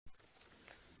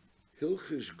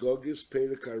Hilchish Gogis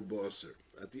Perik Arboser.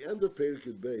 At the end of Perik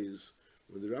Yud Beis,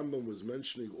 when the Rambam was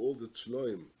mentioning all the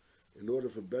Tnoim, in order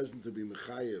for Bezin to be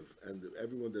Mechayev, and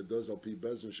everyone that does Alpi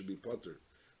Bezin should be Potter,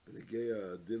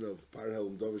 Benegeya din of Parhel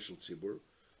and Dovishal Tzibur.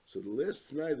 So the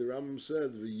last night the Rambam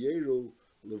said, V'yeru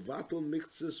levatel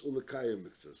miktzis ulekayim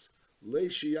miktzis, le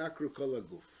sheyakru kol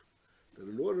haguf. That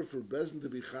in order for Bezin to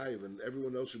be Chayev and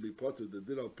everyone else should be Potter, the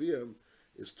din Alpiyam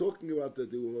is talking about that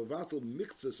they were mevatel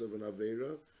miktzis of an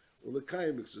Aveira,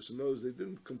 ulekayim miktzis. In other words, they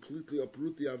didn't completely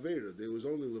uproot the Aveira. There was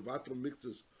only levatel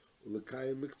miktzis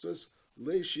ulekayim miktzis,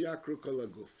 le sheyakru kol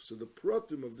haguf. So the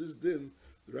protim of this din,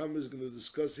 the Rambam is going to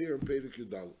discuss here in Perek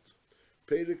Yudalit.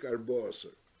 Perek Arba Aser.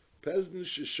 Pezden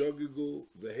sheshogigu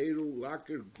veheru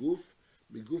laker guf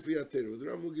migufi ateru. The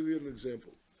Rambam will give you an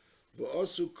example.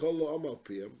 V'asu kol ha'am al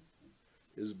piyam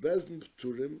is bezden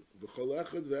pturim v'chol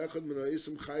echad ve'echad min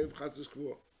ha'esim chayiv chatzis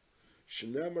kvo.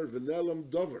 Shenemar v'nelam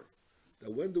dover.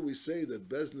 That when do we say that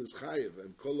bezden is chayiv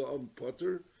and kol ha'am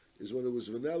potter is when it was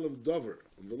v'nelam dover.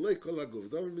 And v'lei kol haguf.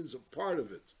 Dover means a part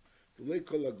of it. V'lei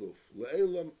kol haguf.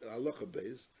 Le'elam halacha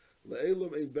beis.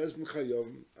 Le'elam ein bezden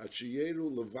chayovim at sheyeru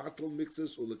levatel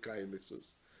mixes or lekayim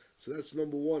mixes. So that's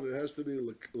number one. It has to be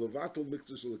levatel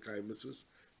mixes or lekayim mixes,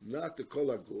 not the kol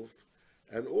haguf.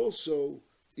 And also,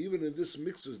 even in this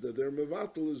mixes that they're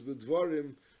mevatel is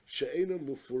bedvarim she'enam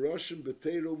mufurashim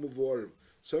b'teiro muvorim.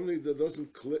 Something that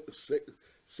doesn't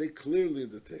say clearly in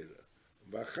the Torah.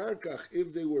 V'acharkach,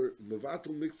 if they were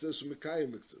mevatel mixes or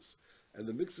mekayim mixes, and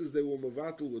the mixes they were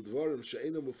mevatel with dvarim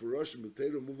she'enam mufurashim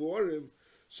b'teiro muvorim,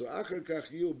 so achar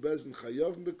kach yiu bezin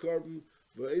chayavim bekarben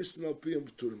v'eisen al piyam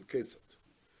p'turim ketzat.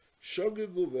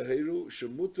 Shogegu v'heru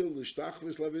shemuter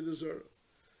l'shtachvis l'aveda zara.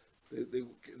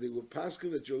 They were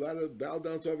pasking that you're allowed to bow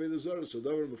down to aveda zara, so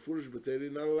davar mefurish b'teri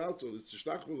not allowed to. It's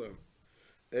shtachvilam.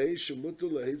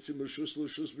 Shemuter l'hitzim rishus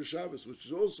l'shus b'shabbos, which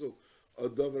is also a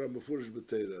davar mefurish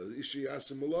b'teri. Ishi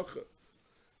yasim malacha.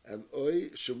 And oi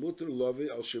shemuter lavi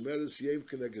al shemeres yem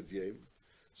keneged yem.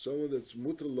 Someone that's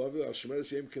mutar lavi al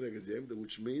shemeres yem keneged yem,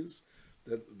 which means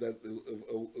that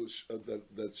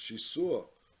she saw, a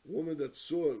woman that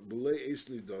saw b'lei eis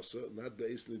nidasa, not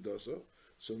be'eis nidasa,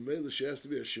 so maybe she has to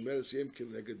be a shemeres yem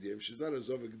keneged yem. She's not a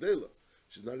zavak dela.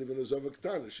 She's not even a zavak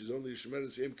tana. She's only a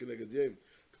shemeres yem keneged yem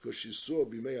because she saw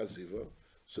b'mei aziva.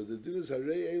 So the din is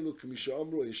harei elu k'misha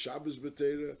amru a Shabbos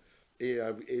b'teira,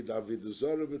 a David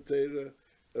Zara b'teira,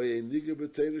 a niger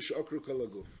b'teira she'akru kol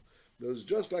haguf. It was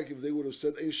just like if they would have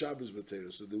said Ein Shabbos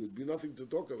B'teira, so there would be nothing to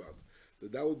talk about.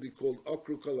 That would be called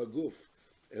Akru Kol Haguf,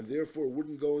 and therefore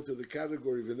wouldn't go into the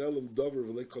category V'nelam Dover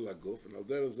V'lei Kol Haguf, and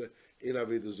Aldera is Ein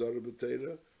Aveda Zara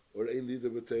B'teira, or Ein Nida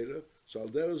B'teira. So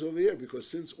Aldera is over here, because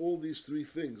since all these three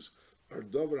things are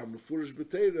Dover HaMefurish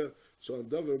B'teira, so on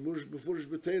Dover Mefurish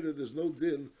B'teira, there's no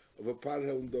din of a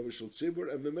Parhel and Dover Shel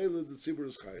Tzibur, and Memela the Tzibur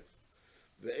is Chayiv.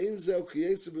 V'ein Zeu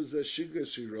Kiyetze B'zeh Shiga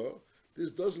Sira. This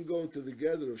doesn't go into the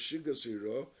gather of Shiga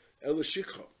Sira, Ela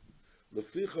Shikha.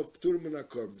 Leficha Ptur Min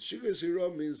HaKorban. Shiga Sira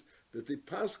means that they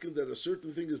paskin that a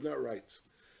certain thing is not right.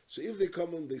 So if they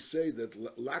come and they say that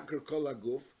Laker Kol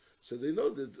Haguf, so they know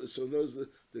that, so knows that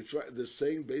they're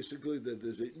saying basically that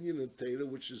there's an Indian Torah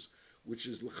which is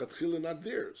L'chatchila not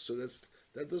there. So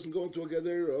that doesn't go into a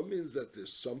gather. It means that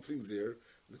there's something there.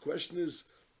 The question is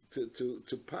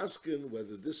to paskin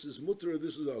whether this is mutter or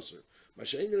this is aser.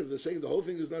 Mashengen, if they're saying the whole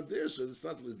thing is not there, so it's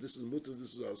not this is mutter,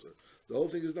 this is aser. The whole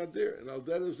thing is not there. And al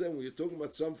derech zeh, when you're talking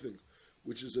about something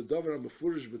which is a davar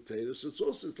hamefurish b'teira, so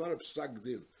it's not a psak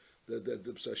din that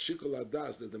the psak shikol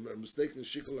hadas, that they're mistaken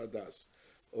shikol hadas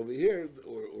over here,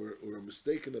 or a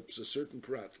mistaken a certain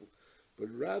prat, but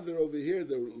rather over here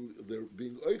they're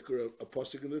being oiker a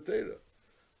pasuk in the Torah.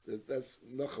 That's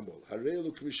nachamol.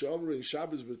 Harelu k'misha amru in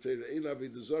Shabbos b'teira, ein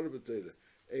avida zara b'teira,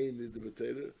 ein nida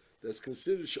b'teira. That's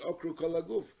considered she'okru kol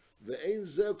haguf. Ve'ein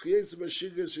zeh k'yetz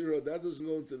b'shiga sira. That doesn't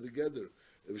go into the gather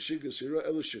of shiga sira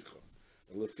ela shikha.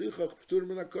 And lefichach p'tur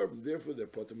min hakorban. Therefore, they're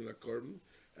potem min hakorban.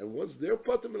 And once they're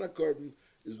potem min hakorban,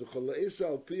 is v'chol ha'esa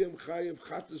al piyam chayev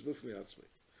chatas b'fnei atzmei.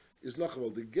 Is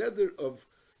nachmal. The gather of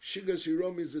shiga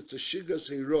sira means it's a shiga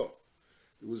sira.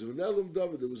 There was an elam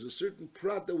davar. There was a certain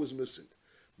prat that was missing.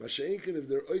 Masha'inkin, if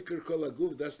they're oiker kol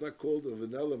haguf, that's not called a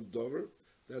v'nelam davar.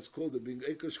 That's called the being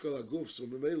Eikesh Kol Haguf. So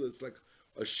Memela, it's like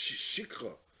a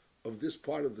shikha of this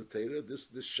part of the Torah, this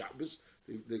Shabbos.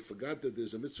 They forgot that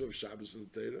there's a mitzvah of Shabbos in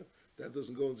the Torah. That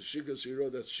doesn't go into Shiga Shiro,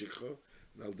 that's shikha.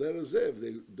 And Al Derech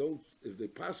Zeh, if they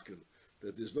paskin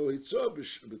that there's no hitzah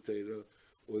b'Torah,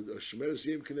 or Shemeres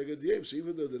Yem Keneged Yem, so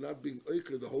even though they're not being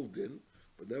Eiker the whole din,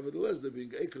 but nevertheless they're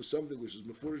being Eiker something which is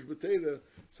Mefurish b'Torah,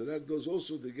 so that goes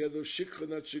also together, shikha,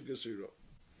 not Shiga Shiro.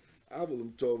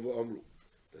 Avalim Tov Amru.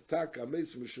 The tak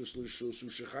ametz mishus l'shus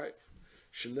u'shechayv.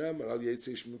 Shenem al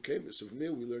Yetzei Shmukemis. So from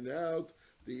here we learn out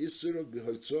the Isser of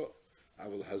Behoitzo.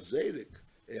 Aval Hazerik,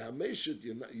 a Hameshet,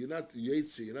 you're not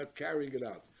Yetzei, you're not carrying it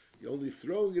out. You're only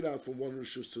throwing it out from one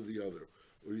Rishus to the other.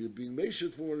 Or you're being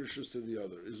Meshet from one Rishus to the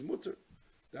other. Is Mutter.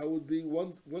 That would be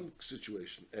one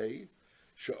situation. A,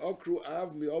 Sha'akru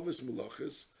Av Mi'ovis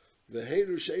Melachis, the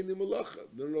Heiru Sheini Melacha.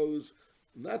 In other words,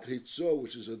 not Hitzo,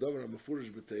 which is a Davar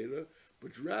HaMefurish B'Teira,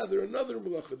 but rather another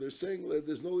Melacha. They're saying that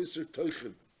there's no Isser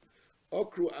Teichen.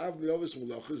 Akru Av Mi'ovis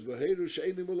Melachis, the Heiru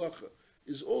Sheini Melacha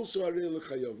is also Arei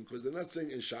L'Chayovim, because they're not saying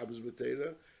in Shabbos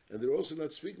B'Teira, and they're also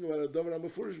not speaking about a Davar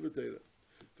HaMefurish B'Teira.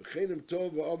 V'chenim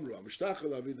Tov V'Omru, HaMishtach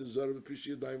L'Avid Zor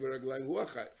V'Pishi Yadayim V'Raglayim Hu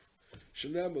HaChayv.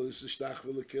 Shenamel is Shtach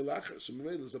V'Lekil Acher. So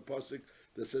maybe there's a pasuk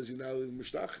that says you're not in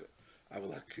Mishtach.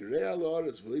 Aval HaKirei Al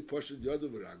Haaretz V'Li Poshet Yodav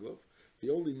V'Raglov. He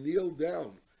only kneeled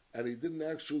down and he didn't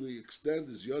actually extend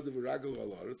his Yodav V'Raglov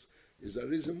Al Haaretz. Is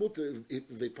Ariza Mutter, if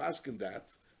they paskin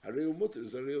that, Harei Mutter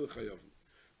is Arei L'Chayovim.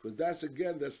 Because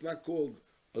that's not called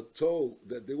a toe,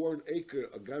 that they weren't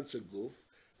Aker against a goof,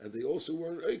 and they also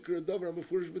weren't Aker a Davar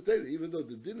HaMefurish B'Teira, even though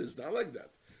the din is not like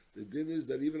that. The din is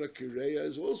that even a Kireya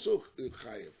is also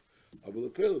Chayev.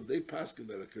 If they paskin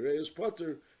that a Kireya is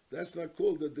Potter, that's not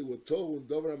called that they were toe and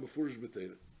Davar HaMefurish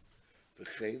B'Teira.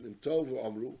 V'chein, im tov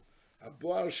v'amru,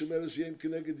 Aboar shemeres yem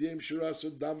keneged yem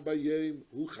shiraso dam bayem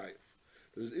hu Chayev.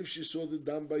 Because if she saw the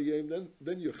dam bayem,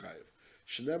 then you're Chayev.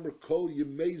 Shnemer kol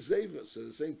yemei zeva. So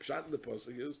the same pshat in the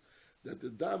pasuk is that the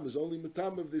dam is only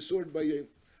matam if they saw it by yem.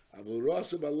 Avol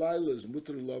rasa balayla is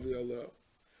mutter lavi Allah.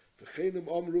 V'chenim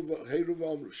amru v'heiru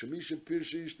v'amru shemisha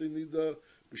pirshi ishte nida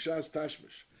b'shas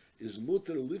tashmish is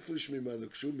mutter lifrish mimanu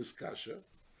kshu miskasha,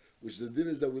 which the din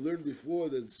is that we learned before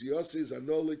that ziyase is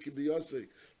anole kibiyase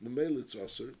nemel it's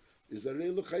aser is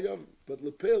arei l'chayav, but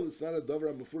lepel it's not a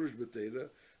davar HaMefurish B'Teira,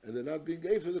 and they're not being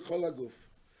gave for the chol haguf.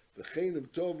 V'chenim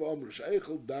tov v'amru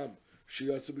she'echel dam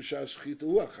sheyatze b'shas shchita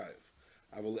hu hachayev.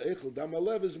 Aval echel dam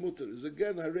alev is mutter is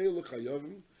again harei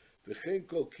l'chayavim. V'chein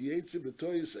kol kiyetze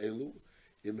b'toyis elu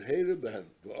im heire behen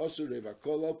v'osur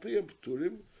revakol al piyam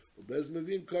p'turim u'bez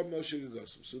mevin kar moshe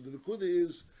gegosim. So the nekuda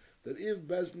is that if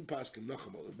Bezdin paskin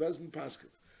nachamal, if Bezdin paskin,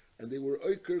 and they were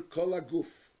oiker kol haguf,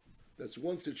 that's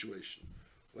one situation.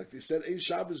 Like they said, ein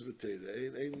Shabbos b'teira,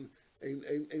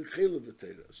 ein chela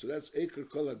b'teira. So that's oiker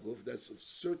kol haguf. That's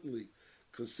certainly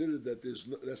considered that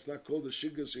that's not called a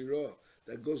shigas ira.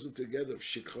 That goes in together of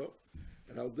shikha.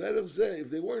 And al derech zeh, if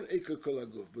they weren't Eiker Kol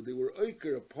Haguf, but they were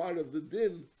Eiker, a part of the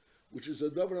din, which is a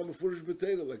Davar HaMefurish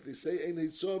B'Teira, like they say, Ein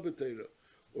Hitzah B'Teira,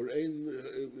 or Ein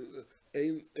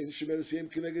Shemeres Yem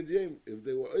Keneged Yem. If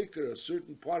they were Eiker, a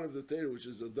certain part of the Teira, which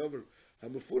is the Davar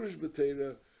HaMefurish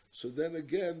B'Teira, so then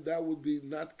again, that would be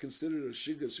not considered a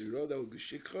Shigas Ira, that would be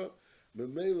Shikha,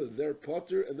 Memela, their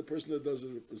potter, and the person that does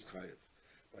it is Chayev.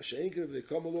 Mashenkin, if they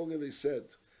come along and they said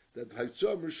that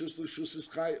Hitzah Rishus L'Shus is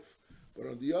Chayev, but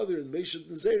on the other hand, Meshet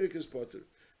and Zerik is potter.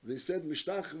 They said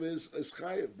Mishtachv is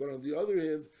Chayev, but on the other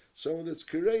hand, someone that's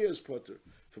Kireya is potter.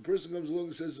 If a person comes along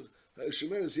and says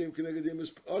Shemeres Yem Keneged Yem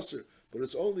is Aser, but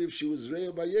it's only if she was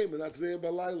Reya Bayem and not Reya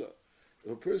Balayla.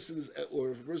 If a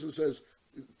person says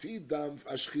Ti Dam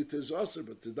Ashchita is Aser,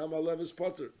 but Ti Dam Alev is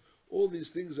potter. All these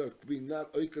things are being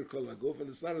not Oiker Kol Haguf, and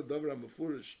it's not a Davar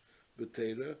HaMefurish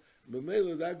B'Teira.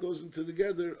 Memela, that goes into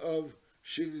together of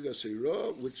Shigas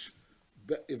Ira, which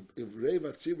if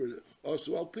Reva Tzibur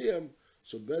also al PM,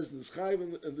 so Bezdin is Chayiv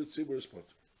and the Tzibur is Potter.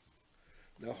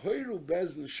 Now Hoiru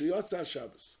Bezdin Sheyotza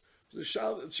Shabbos.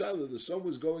 The sun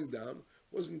was going down,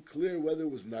 wasn't clear whether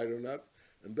it was night or not,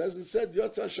 and Bezdin said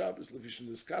Yotza Shabbos. Lefishin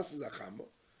Niskas Achama,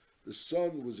 the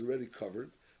sun was already covered.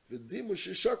 V'dimu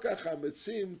Sheshok Achama, it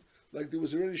seemed like there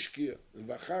was already Shkia. And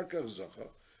V'charkach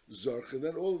Zorch, and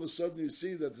then all of a sudden you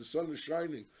see that the sun is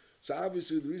shining. So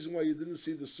obviously the reason why you didn't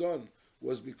see the sun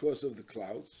was because of the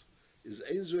clouds. Is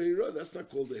Ein Zohira, that's not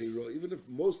called a hero, even if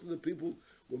most of the people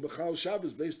were Mechal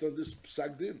Shabbos based on this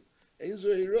Psagdin. Ein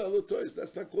Zohira, Lotois,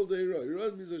 that's not called a hero.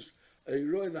 Hero means a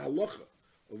hero in Halacha.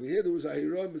 Over here there was a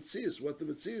hero in Metzias, what the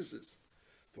Metzias is.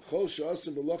 V'chol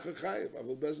she'asim Halacha Chayev,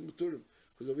 Avol Bezin B'Turim.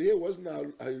 Because over here wasn't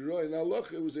a hero in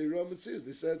Halacha, it was a hero in Metzias.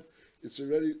 They said it's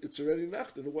already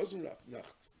Nacht, and it wasn't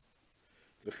Nacht.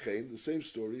 V'chein, the same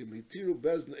story, Mitiru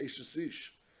Bezin Eishasish,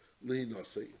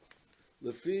 Lehinosei.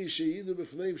 Lefi Sheyidu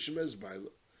B'fneim Shemez Baila.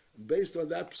 Based on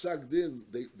that psak din,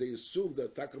 they assumed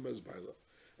that Takamez Baila.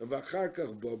 And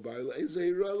V'acharkach Bo Baila, Ein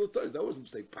Zehira Elotois. That wasn't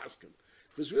mistake Paskin.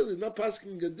 Because really, not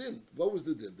Paskin a din. What was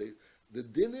the din? The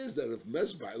din is that if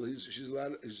Mez Baila,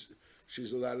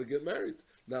 she's allowed to get married.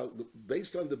 Now,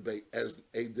 based on the as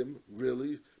Adam,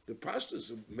 really, the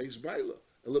pastors of Mez Baila.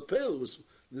 And Lepel was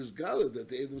this gala that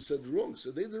the Adam said wrong.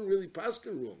 So they didn't really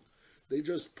paskin wrong. They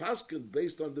just paskin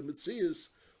based on the Metzias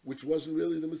which wasn't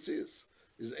really the Metzias.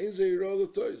 Is ein zeiro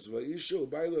l'tois, va'isha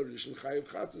u'bayla rishon chayiv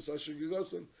chatas asher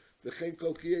gigoson v'chein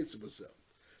kol kiyetz b'sem.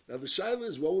 Now the shaila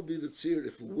is, what would be the tzir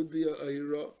if it would be a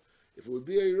hira? If it would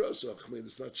be a hira, so I mean,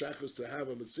 it's not shachos to have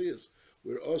a Metzias.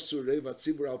 We're also reva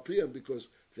tzibur al piyam because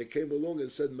they came along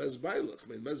and said mezbaila. I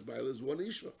mean, mezbaila is one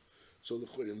isha. So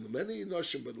in many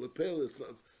noshim, but lepel, it's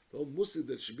not the whole musi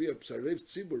that should be a psarev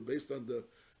tzibur based on the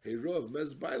hira of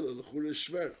mezbaila l'chur is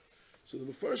shver. So the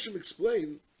Mefarshim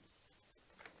explain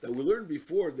that we learned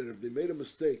before that if they made a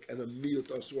mistake and a miyut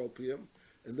asu al piyam,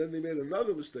 and then they made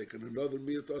another mistake and another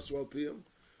miyut asu al piyam,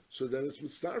 so then it's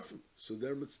mitzdarfim. So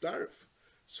they're mitzdarf.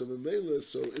 So Memela,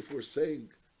 so if we're saying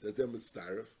that they're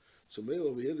mitzdarf, so Memela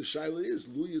over here the shaila is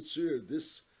lu yitzur.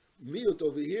 This miyut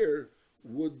over here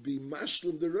would be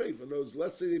mashlim the rave. In other words,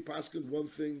 let's say they paskened one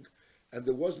thing, and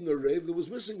there wasn't a rave, there was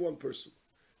missing one person,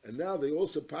 and now they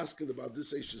also paskened about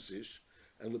this eishes ish,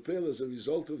 and lepel as a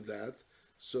result of that.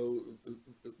 So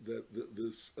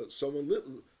someone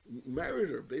married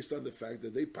her based on the fact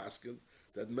that they paskened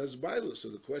that mezbaila. So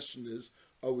the question is,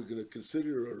 are we going to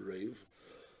consider her a rave?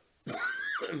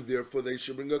 And therefore they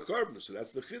should bring a carbon. So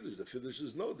that's the chiddush. The chiddush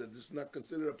is no, that this is not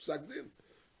considered a psak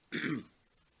din.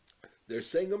 They're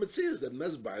saying a metzias that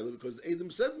mezbaila because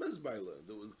Adam said mezbaila.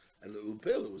 And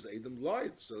it was Adam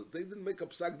lied. So they didn't make a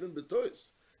psak din betois.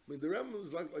 I mean, the Rambam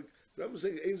is like the Rambam is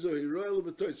saying Eizo hira el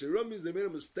betois. Hira means they made a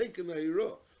mistake in the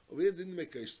hira. Over here, they didn't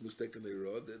make a mistake in the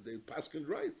hira. They paskened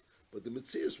right, but the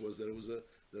metzias was that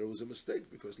it was a mistake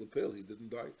because Lepel he didn't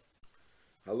die.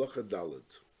 Halacha Dalet.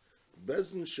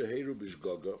 Bezin sheheru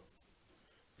bishgoga,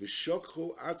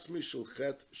 v'shokchu atzmi shel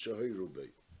chet sheheru bei.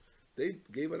 They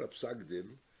gave it a psak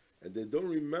din, and they don't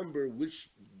remember which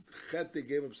chet they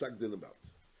gave a psak din about.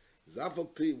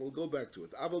 Zafal pi, we'll go back to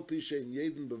it. Aval pi shein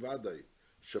yedin bevadai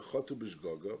shechotu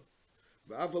bishgoga,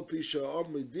 v'aval pi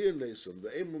she'om midir nesam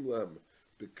ve'emum lehem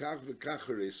b'kach v'kach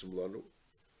haresim lanu.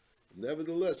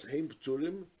 Nevertheless, heim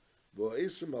pturim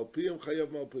v'oesim al piyam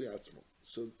chayav mal pi atzmo.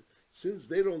 So since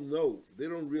they don't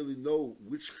really know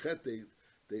which chet they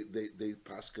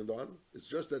paskened on. It's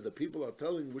just that the people are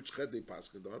telling which chet they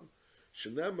paskened on.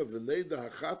 Shenema v'neida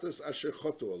hachatas asher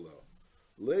chotu Allah.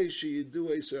 Lei sheyidu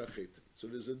eiser achetim. So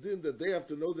there's a din that they have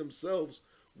to know themselves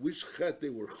which chet they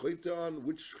were chote on,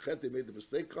 which chet they made the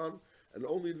mistake on, and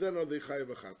only then are they chayav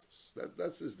hachatas.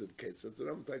 That's his din case. That's the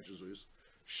Ram Taichus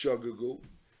Shagagu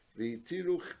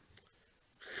v'itiru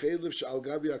chelev she'al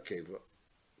gabi akeva.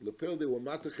 Lepel they were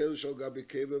matachel shal gabi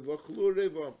keva v'chlu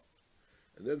reva,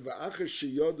 and then va'acher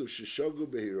sheyodu sheshogu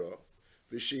behira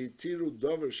v'shehitiru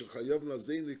dover shechayav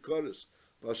nazein likoris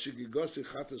v'ashigigosi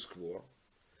chatas kvo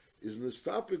is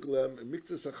nestapik lem a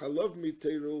miktzas hachalav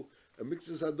miteru a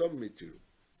miktzas adom miteru.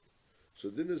 So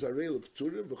din is arei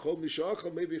lepturim v'chol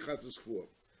mishachal maybe chatas kvo.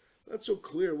 Not so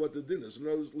clear what the din is. In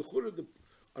other words, l'chura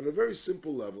on a very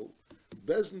simple level.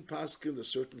 Bezin paskin a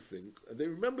certain thing, and they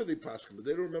remember they paskin, but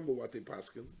they don't remember what they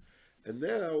paskin. And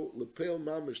now lepel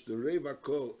mamish the reva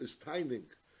kol is tining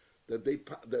that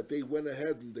they went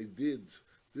ahead and they did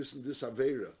this and this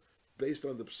avera based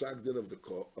on the psak din of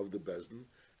the bezin,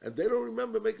 and they don't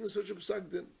remember making such a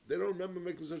psak din. They don't remember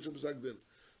making such a psak din,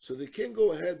 so they can't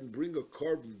go ahead and bring a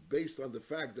carbon based on the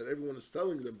fact that everyone is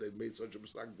telling them they've made such a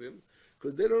psak din,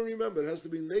 because they don't remember. It has to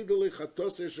be neidole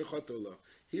chatose shechatola.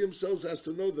 He himself has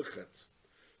to know the chet.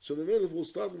 So the Melech will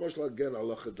start the Mashal again,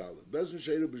 Allah Chadalet. Bezin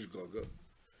Sheheru Bishgoga,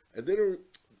 and they don't,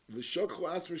 V'shokchu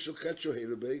atzmi shel chet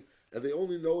sheheru bei, and they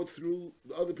only know it through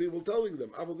the other people telling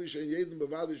them. Aval pi she'en yedin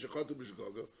bevadi shechotu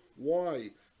bishgoga.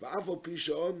 Why? V'aval pi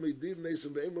she'on meidin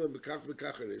nesim ve'emlem b'kach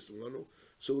v'kach haresim lanu.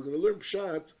 So we're going to learn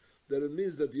pshat that it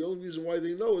means that the only reason why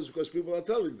they know is because people are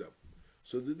telling them.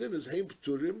 So the din is heim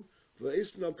pturim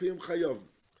v'eisn al piyam chayavim.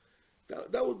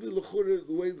 That would be l'chura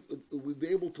the way we'd be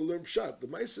able to learn pshat. The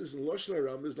ma'ases in Lashon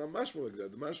Haram is not mashma like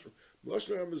that. The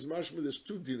Lashon Haram is mashma. There's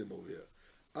two dinim over here.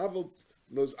 Aval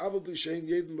pi shein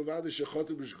yedin b'vadi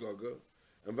shechotu b'shgoga,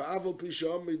 and va'aval pi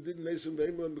she'om meidin nesim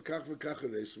ve'emlem b'kach v'kach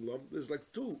haresim lom. There's like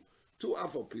two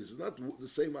aval pis. It's not the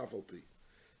same aval pi.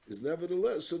 It's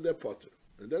nevertheless so they're potter.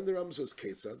 And then the Ram says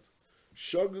ketzad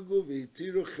shagagu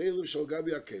v'hitiru chelev shal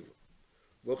gabi akeva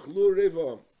v'chlu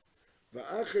revam.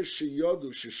 Va'acher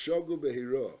sheyodu sheshogu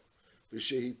behira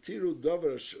v'shehitiru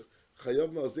davar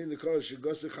chayav malzein nikol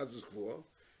shegosi chatzis kvuah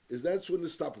is that's when the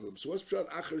stapaglam. So what's pshat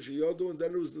acher sheyodu and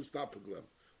then it was the stapaglam.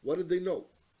 What did they know?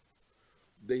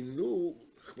 They knew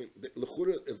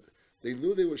if they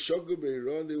knew they were shogu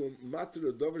behira and they were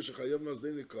matir davar shechayav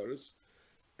malzein nikoris,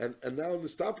 and now in the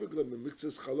stapaglam the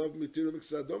mixes chalav mitiru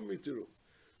mixes adam mitiru.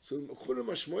 So l'chura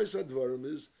mashmois advarim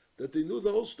is that they knew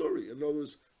the whole story. In other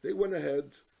words, they went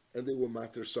ahead and they were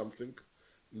matter something,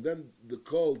 and then the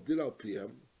call did al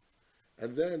PM,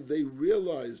 and then they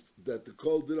realized that the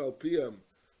Kol did al Piyam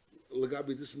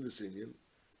Lagabi this and this Indian.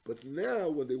 But now,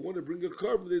 when they want to bring a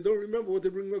carbon, they don't remember what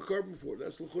they're bringing a carbon for.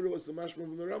 That's l'chura what's the mashma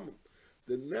from the Rambam.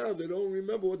 Then now they don't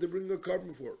remember what they're bringing a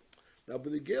carbon for. Now,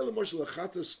 Benigel Moshe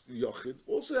Lachatas Yochid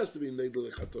also has to be Negel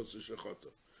Lechatos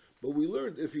Shechata. But we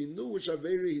learned if he knew which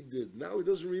Avera he did, now he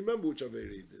doesn't remember which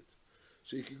Avera he did.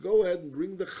 So he could go ahead and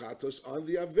bring the Chatos on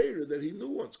the Avera that he knew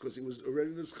once, because he was already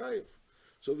in his Chayiv.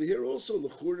 So over here also,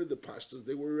 l'chura, the Pashtas,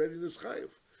 they were already in his Chayiv.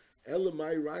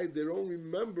 Elamai, right, they don't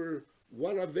remember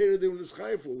what Avera they were in his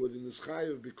Chayiv for. Whether in his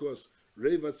Chayiv because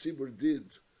Reivat Tzibur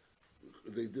did,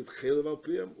 they did Chelev al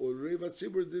Piyam, or Reivat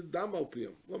Tzibur did Dam al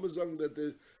Piyam. Lamazang that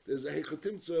there's a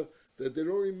Hechatimtza that they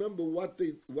don't remember what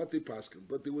they paskin,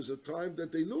 but there was a time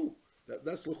that they knew.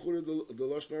 That's l'chura the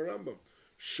Lashon Rambam.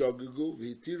 Shogagu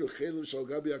v'hitiru chelev shal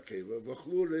gabi akeva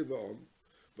v'achlu revaom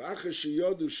v'achar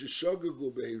sheyodu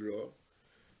sheshogagu behiro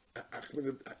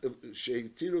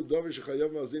shehitiru dover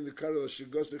shechayav malzin l'karel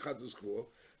shegos lechatus kvo.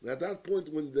 And at that point,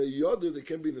 when they yodu, they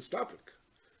can be in the stopik.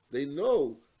 They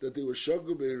know that they were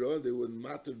shogagu behiro and they were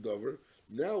matir dover.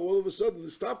 Now all of a sudden the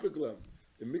stopik lam.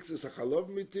 It mixes hachalav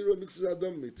mitiru, it mixes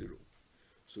adam mitiru.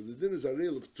 So the din is arei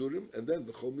l'pturim, and then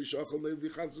the chol mishachol maybe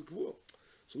chatzuk kvo.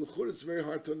 So l'chur it's very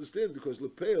hard to understand because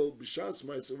lepeil b'shas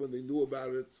ma'aser when they knew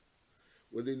about it,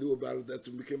 that's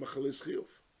when it became a chalei chiyuv.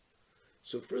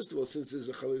 So first of all, since there's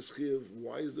a chalei chiyuv,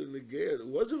 why is there neged? It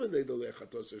wasn't v'nei dalei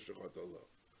chatos eshachat Allah.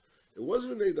 It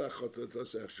wasn't v'nei dalei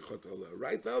chatos eshachat Allah.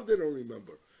 Right now they don't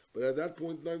remember, but at that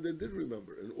point in time they did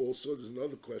remember. And also there's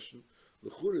another question: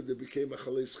 l'chur they became a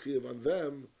chalei chiyuv on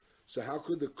them. So how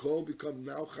could the call become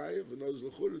now chayiv? In other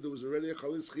words, there was already a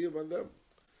chalei chiyuv on them.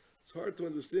 It's hard to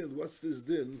understand what's this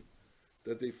din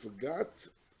that they forgot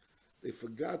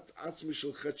atzmi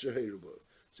shel chet sheheruba.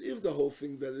 So if the whole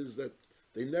thing that is that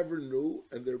they never knew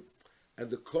and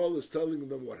the call is telling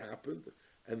them what happened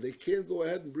and they can't go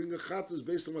ahead and bring a chatus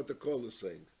based on what the call is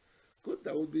saying. Good,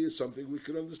 that would be something we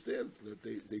could understand that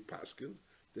they paskin,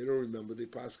 they don't remember they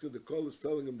paskin. The call is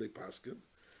telling them they paskin,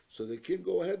 so they can't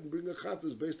go ahead and bring a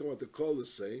chatus based on what the call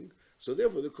is saying. So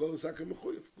therefore the call is hakem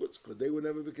mechuyev. Good, because they would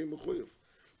never became mechuyev.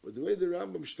 But the way the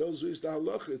Rambam tells is the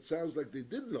halacha, it sounds like they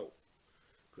did know.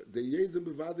 They knew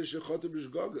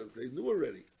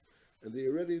already, and they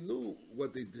already knew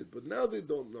what they did. But now they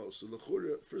don't know. So the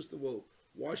chura, first of all,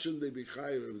 why shouldn't they be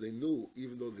chayiv if they knew,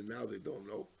 even though now they don't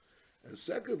know? And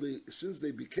secondly, since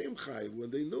they became chayiv when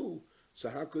they knew, so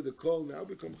how could the call now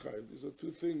become chayiv? These are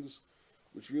two things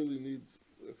which really need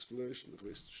explanation.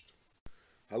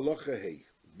 Halacha hey,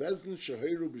 bezin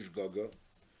shahiru bishgaga.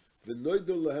 And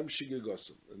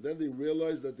then they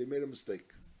realized that they made a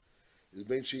mistake. So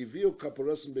the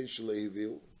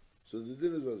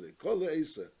din is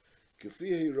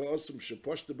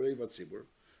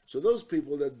so those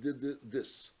people that did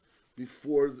this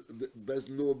before the Bezdin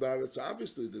knew about it, so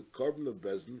obviously the carbon of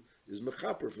Bezdin is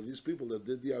mechaper for these people that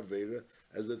did the Avera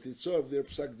as a titzah of their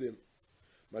psak din.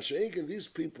 Masha'inkin, these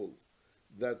people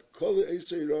that kol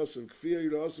eisa yirasum kfir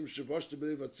yirasum sheposhta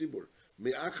b'rei vatzibur.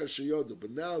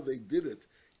 But now they did it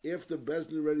after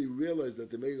Bezdin already realized that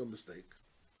they made a mistake.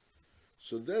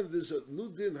 So then there's a new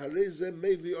din,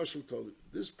 maybe Ashim Toli.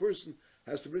 This person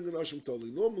has to bring an Ashim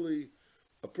Toli. Normally,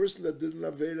 a person that didn't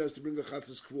have Veda has to bring a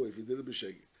Chatas Kvo if he did a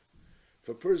B'Shegik. If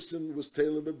a person was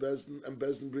Taylor by Bezdin and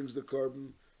Bezdin brings the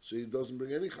carbon, so he doesn't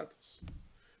bring any Chatas.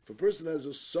 If a person has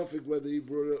a suffix whether he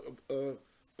brought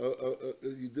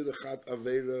he did a Chat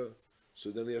Avera,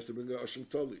 so then he has to bring a Ashim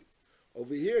Toli.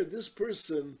 Over here, this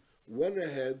person went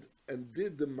ahead and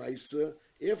did the Maisa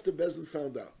after Bezdin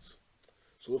found out.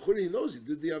 So he knows he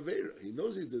did the Avera. He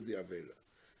knows he did the Avera.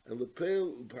 And the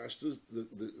pale pashtus,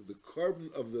 the carbon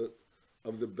of the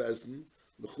Bezdin,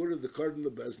 the carbon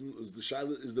of Bezdin is the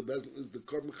Shaila is the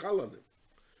carbon Chalanim.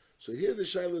 So here the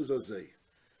Shaila is Azay.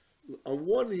 On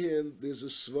one hand, there's a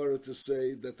svara to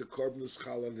say that the carbon is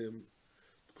Chal on him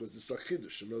because the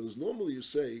Sachidush. In other words, normally you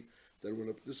say that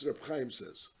this is Reb Chaim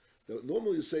says.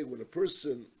 Normally you say when a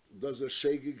person does a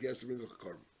shegig, he has to bring a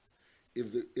carbon.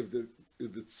 If the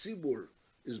tzibur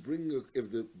is bringing if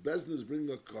the bezdin is bringing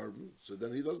a carbon, so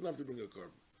then he doesn't have to bring a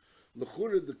carbon.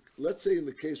 Let's say in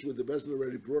the case where the bezdin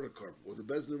already brought a carbon, or the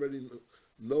bezdin already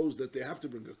knows that they have to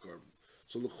bring a carbon.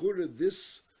 So l'chura,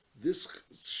 this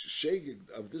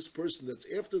shegig of this person that's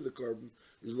after the carbon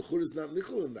is l'chura is not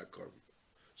nichol in that carbon.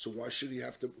 So why shouldn't he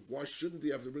have to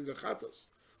bring a chatas?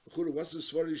 L'chura, what's the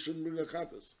svar he shouldn't bring a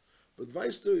chatas? But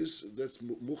Vaister is, that's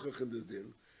Muchach in the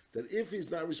Din, that if he's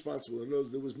not responsible, in other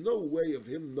words, there was no way of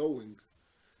him knowing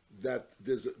that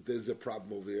there's a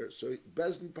problem over here, so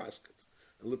Bezdin Paskat.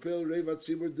 And Lepel Reivat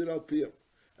Tzibur did al Piyam.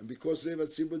 And because Reivat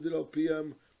Tzibur did al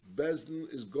Piyam, Bezdin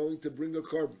is going to bring a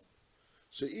carbon.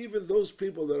 So even those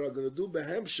people that are going to do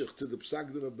behemshich to the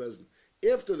psagdin of Bezdin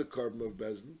after the carbon of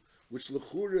Bezdin, which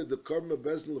l'chura, the carbon of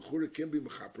Bezdin l'chura can be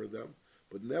mechaper them,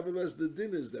 but nevertheless the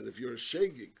din is that if you're a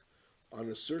shegig on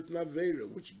a certain avera,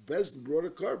 which Bezdin brought a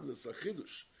carbon, it's a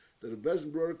chidush, that if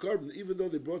Bezdin brought a carbon, even though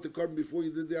they brought the carbon before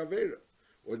you did the avera,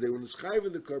 or they were nischayiv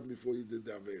in the carbon before you did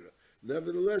the avera,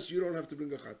 nevertheless you don't have to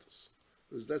bring a chatos,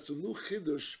 because that's a new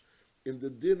chidush in the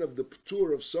din of the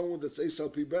ptur of someone that's Eis al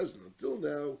Pi Bezdin. Until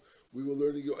now, we were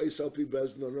learning your Eis al Pi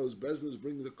Bezdin, or knows Bezdin is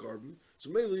bringing the carbon, so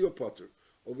mainly your potter.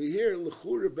 Over here,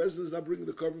 l'chura, Bezdin is not bringing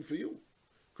the carbon for you,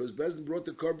 because Bezdin brought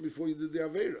the carbon before you did the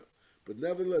avera. But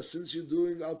nevertheless, since you're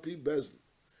doing al Pi Bezdin,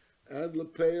 and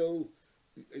lepeil,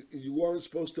 you weren't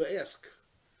supposed to ask,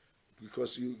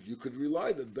 because you could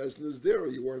rely that Bezdin is there, or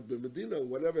you weren't in Medina, or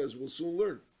whatever, as we'll soon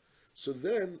learn. So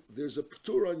then there's a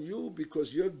ptur on you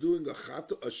because you're doing a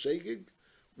shegig,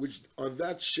 which on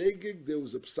that shegig there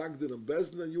was a psagdin on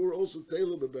Bezdin, and you were also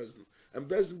tailor by Bezdin, and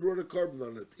Bezdin brought a carbon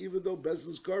on it, even though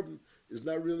Bezdin's carbon is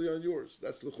not really on yours.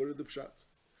 That's l'chorah the pshat.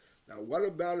 Now, what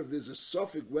about if there's a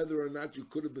suffix whether or not you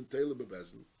could have been tailor by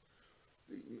Bezdin?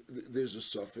 There's a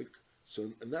suffix.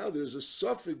 So now there's a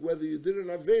suffix whether you did an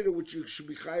aveda which you should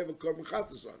be chayav a carbon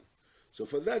chatas on. So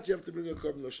for that you have to bring a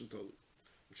carbon lashon toli,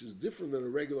 which is different than a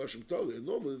regular Hashem Toli. And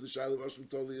normally the Shaila of Hashem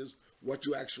Toli is what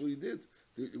you actually did.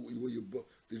 Did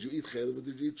you eat chelev or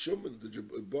did you eat shuman? Did you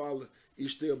baal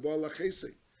ishte or baal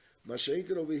achesei?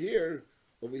 Mashenkin over here,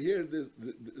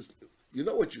 you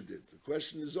know what you did. The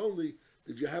question is only,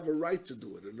 did you have a right to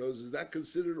do it? And is that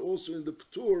considered also in the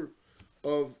ptur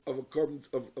of a carbon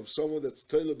of someone that's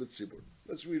Toila b'tzibur?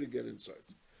 Let's read again inside.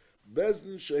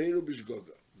 Bezdin sheheru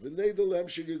bishgoga v'neidu lehem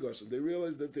shegigos. They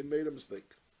realized that they made a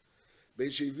mistake.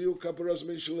 Beisheviu kaparas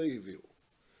meishleiviu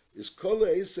is kol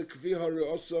eisa kvi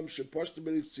hareosam sheposhtu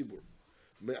beriv tzibur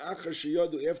me'achar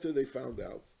sheyadu after they found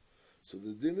out. So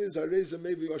the din is hareza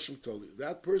mevi Hashem Toli.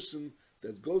 That person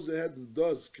that goes ahead and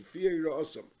does kfi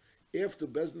hareosam after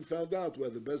Bezdin found out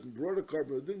whether Bezdin brought a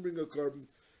carbon or didn't bring a carbon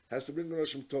has to bring an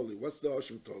Hashem Toli. What's the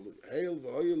Hashem Toli? Hail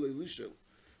v'hoyel leilishel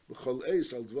b'chol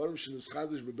eis al dvarim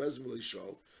shenischadish beBezdin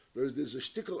v'leishal. There's a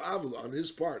shtickle avil on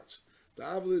his part. The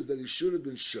avil is that he should have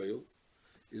been shoyl.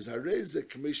 Is hareze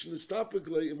commission is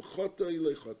topically im chota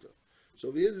ilay chota. So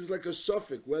over here there's like a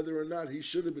suffix whether or not he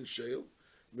should have been shayl.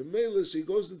 Memelis he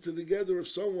goes into the gather of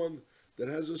someone that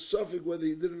has a suffix whether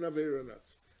he did an aver or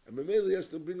not. And Memeli has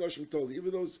to bring Hashem Toli,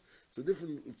 even though it's a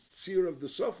different seer of the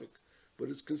suffix, but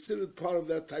it's considered part of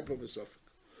that type of a suffix.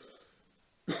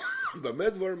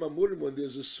 Bamedvar Mamurim, when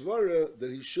there's a svara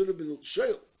that he should have been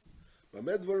shayl.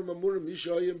 Bamedvar Mamurim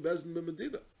Yishayim Bezdin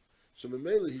B'Medina. So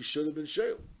Memeli he should have been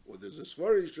shayl. Or there's a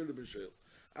svara he should have been shayl.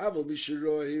 Aval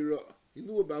Mishiro Hira. He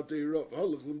knew about the Hira.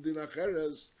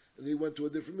 And he went to a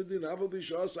different Medina. Aval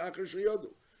Bishas Achar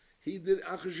Shayadu. He did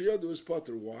Achar Shayadu as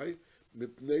potter. Why?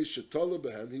 Mipnei Shetola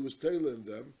Behen. He was tailoring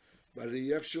them. But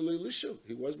he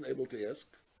wasn't able to ask.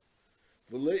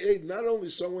 Not only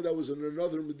someone that was in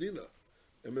another Medina.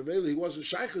 And Memeli he wasn't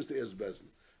shaykhus to ask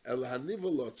Bezdin. El Haniva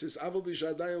Lotzis. Aval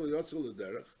Bishadayin Liyotzel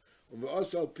L'derech. He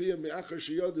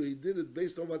did it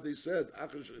based on what they said.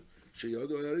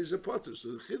 He's a potter.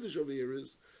 So the chiddush over here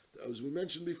is, as we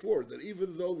mentioned before, that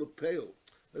even though the pale,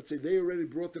 let's say they already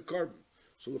brought the carbon,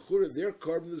 so l'chura their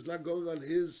carbon is not going on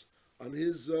his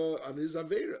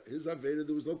avera. His avera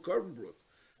there was no carbon brought,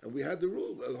 and we had the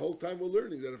rule the whole time we're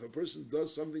learning that if a person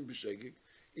does something b'shegig,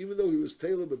 even though he was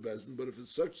tailor bezdin, but if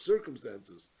it's such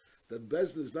circumstances that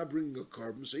bezdin is not bringing a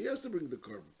carbon, so he has to bring the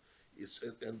carbon.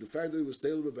 And the fact that he was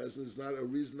tailor bezdin is not a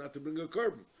reason not to bring a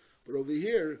carbon. But over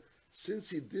here, since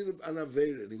he did an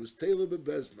avera and he was tailor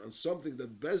bezdin on something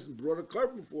that bezdin brought a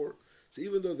carbon for, so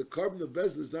even though the carbon of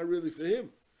bezdin is not really for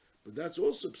him, but that's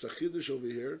also psachidish over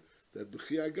here that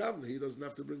b'chiyah gavna he doesn't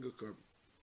have to bring a carbon.